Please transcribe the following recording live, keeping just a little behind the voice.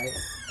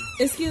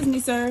Excuse me,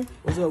 sir.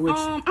 What's up with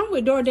you? I'm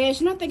with DoorDash,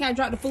 and I think I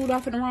dropped the food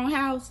off in the wrong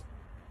house.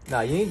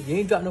 Nah, you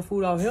ain't dropped no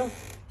food off here.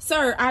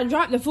 Sir, I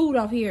dropped the food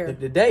off here.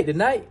 The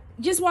night?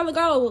 Just a while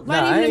ago.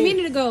 Not even a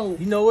minute ago.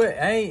 You know what?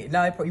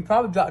 You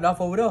probably dropped it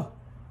off over there.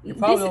 You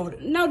probably over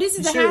there. No, this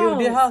is the sure house. It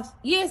was this house?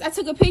 Yes, I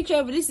took a picture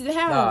of it. This is the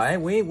house. Nah,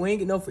 we ain't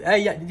get no food.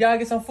 Hey, did y'all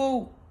get some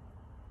food?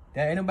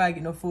 Ain't nobody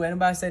get no food. Ain't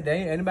nobody said that.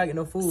 Ain't nobody get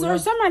no food. Sir,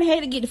 somebody had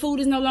to get the food.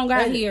 It's no longer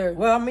out here.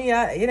 Well, I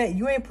mean,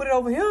 you ain't put it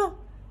over here.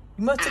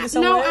 You must take it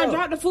somewhere else. No, I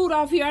dropped the food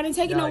off here. I didn't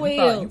take it nowhere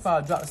else. You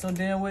probably dropped it some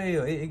damn way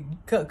else. It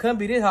couldn't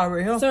be this house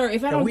right here. Sir,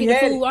 if I don't get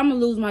the food, I'm gonna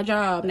lose my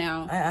job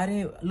now. I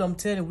didn't. Look, I'm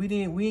telling you, we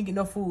didn't get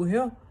no food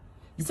here.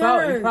 You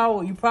Sir,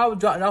 probably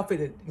dropped it off at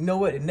the, you know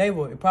what, the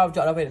neighbor. You probably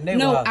dropped it off at the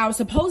neighbor house. No, I was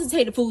supposed to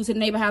take the food to the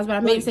neighbor house, but I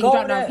made a mistake and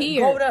dropped it off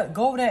here.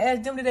 Go over there,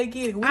 ask them that they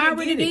get it. I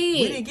already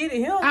did. We didn't get it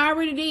here. I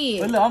already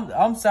did. But look,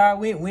 I'm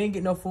sorry, we ain't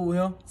get no food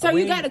here. Sir,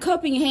 you got the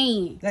cup in your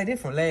hand. Like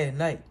this from last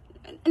night.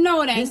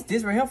 No, it ain't.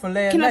 This right here from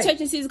last night. Can I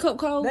touch and see the cup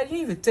cold? That you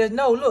even touch.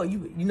 No, look,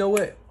 you know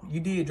what? You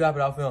did drop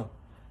it off him.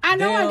 I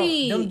know I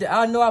did.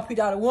 I know I picked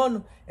out the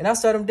one, and I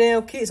saw them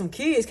damn kids. Some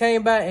kids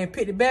came by and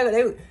picked the bag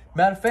up.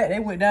 Matter of fact, they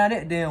went down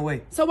that damn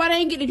way. So why they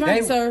ain't get the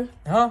drink, sir?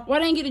 Huh? Why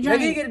they ain't get the drink?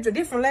 They didn't get the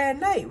drink from last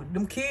night.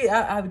 Them kids,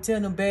 I been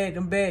telling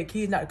them bad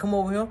kids not to come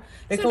over here.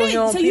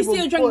 So you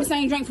still drink the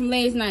same drink from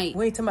last night?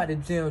 We ain't talking about the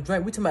damn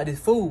drink. We talking about this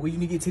food where you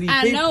need to get to these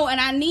people. I know,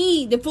 and I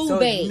need the food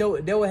back. You know,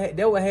 that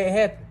what had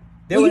happened.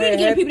 You need to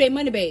give people their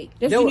money back.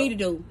 That's what you need to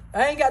do.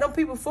 I ain't got them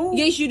people food.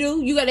 Yes, you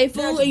do. You got their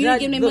food, and you need to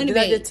give them their money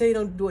back. I just tell you,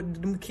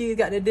 them kids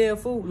got their damn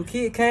food. The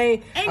kid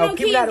came. Ain't no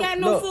kids got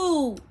no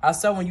food. I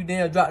saw when you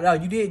damn dropped it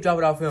out. You did drop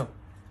it off him.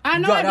 I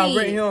know I did. You dropped it out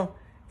right here,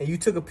 and you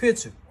took a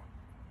picture.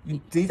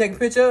 Did you take a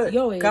picture of it?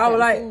 Yo, I was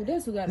like, food.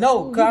 That's who got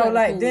no, food. Cause I was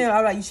like, damn,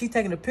 I was like, she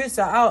taking a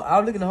picture. I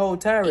was looking the whole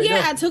time right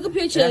there. I took a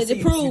picture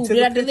to prove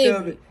that I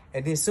delivered it.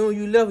 And then soon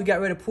you left, we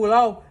got ready to pull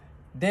off.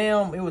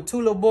 Damn, it was two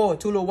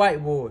little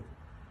white boys.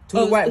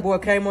 Two white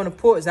boys came on the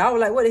porch. I was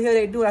like, what the hell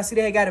they doing? I see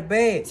they had got a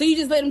bag. So you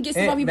just let them get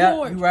stuff off your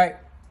porch? You right.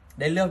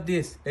 They left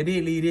this. They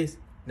did leave this.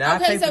 Now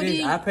okay,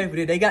 I pay for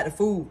this. They got the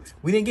food.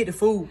 We didn't get the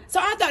food. So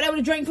I thought that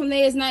was a drink from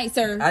last night,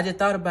 sir. I just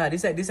thought about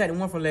it. This ain't the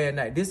one from last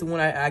night. This is the one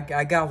I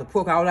got off the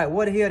porch. I was like,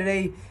 what the hell did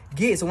they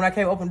get? So when I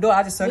came open the door,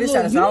 I just saw this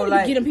out. So I was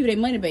like, get them people their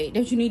money back.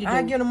 That's what you need to do.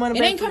 I get them money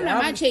back. It ain't coming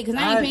out my check because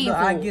I ain't paying for it.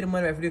 I get the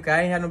money back for this because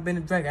I ain't had no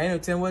business drink. I ain't no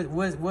telling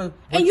what.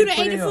 And you done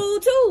ate the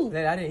food too.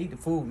 I didn't eat the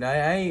food. Now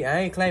I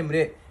ain't claiming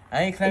that.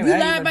 I ain't claiming. If you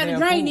lied about the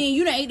drink, then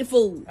you done ate the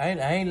food. I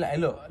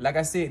ain't look. Like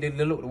I said,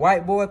 the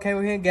white boy came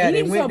over here and got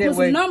it. You need to put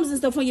some numbers and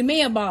stuff on your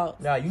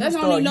mailbox. Nah, that's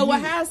how you know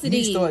what house it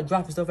is. You start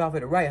dropping stuff off at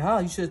the right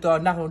house. You should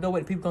start knocking on the door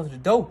when the people come to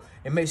the door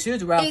and make sure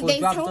the right folks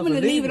drop stuff. They told me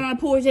to leave it on the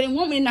porch. They didn't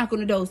want me to knock on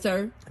the door,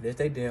 sir. That's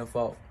their damn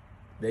fault.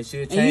 They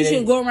should change. And you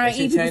shouldn't go around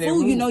eating people's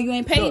food. You know you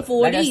ain't paid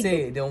for it. Like I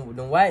said,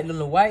 them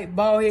white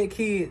bald head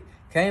kids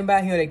came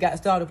by here. They got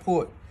started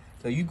porch.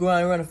 So you go out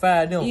and run and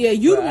find them. Yeah,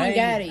 you the one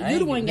got it. You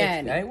the one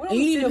got it.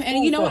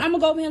 And you know what? I'm going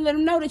to go over here and let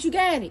them know that you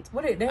got it.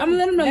 I'm going to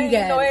let them know you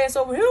got it. No ass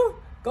over here.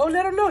 Go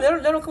let them know.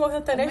 Let them come over here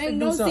and think they finna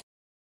do something.